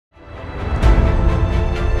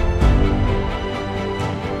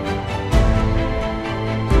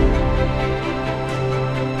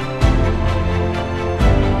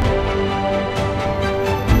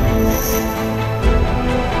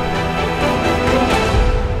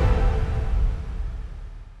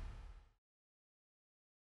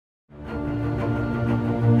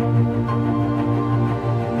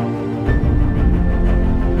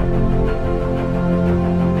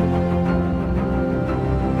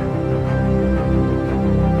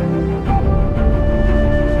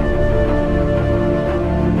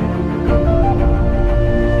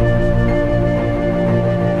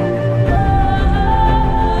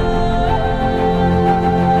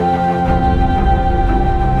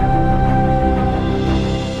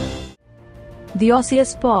The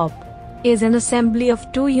osseous PORP is an assembly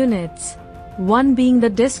of two units, one being the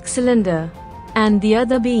disc cylinder, and the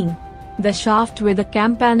other being the shaft with a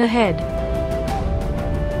campana head.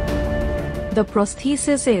 The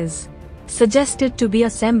prosthesis is suggested to be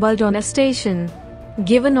assembled on a station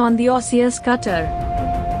given on the osseous cutter.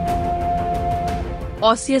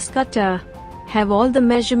 Osseous cutter have all the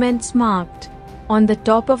measurements marked on the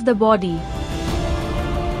top of the body.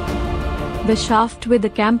 The shaft with the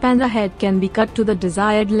campana head can be cut to the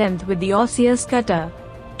desired length with the osseous cutter.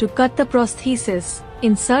 To cut the prosthesis,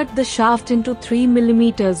 insert the shaft into 3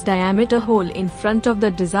 mm diameter hole in front of the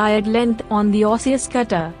desired length on the osseous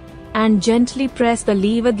cutter, and gently press the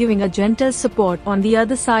lever, giving a gentle support on the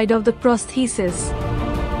other side of the prosthesis.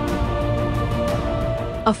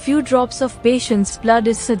 A few drops of patient's blood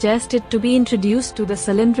is suggested to be introduced to the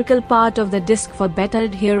cylindrical part of the disc for better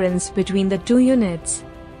adherence between the two units.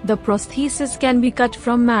 The prosthesis can be cut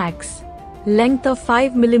from max length of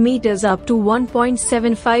 5 mm up to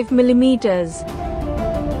 1.75 mm.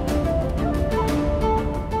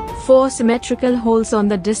 4 symmetrical holes on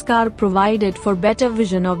the disc are provided for better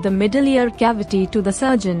vision of the middle ear cavity to the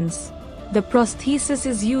surgeons. The prosthesis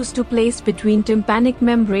is used to place between tympanic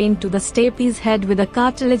membrane to the stapes head with a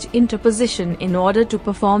cartilage interposition in order to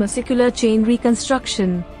perform ossicular chain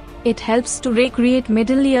reconstruction. It helps to recreate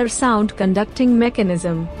middle ear sound conducting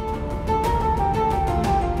mechanism.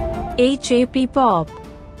 HAP PORP.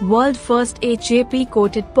 World first HAP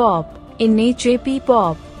coated PORP. In HAP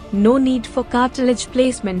PORP, no need for cartilage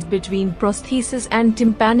placement between prosthesis and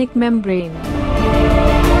tympanic membrane.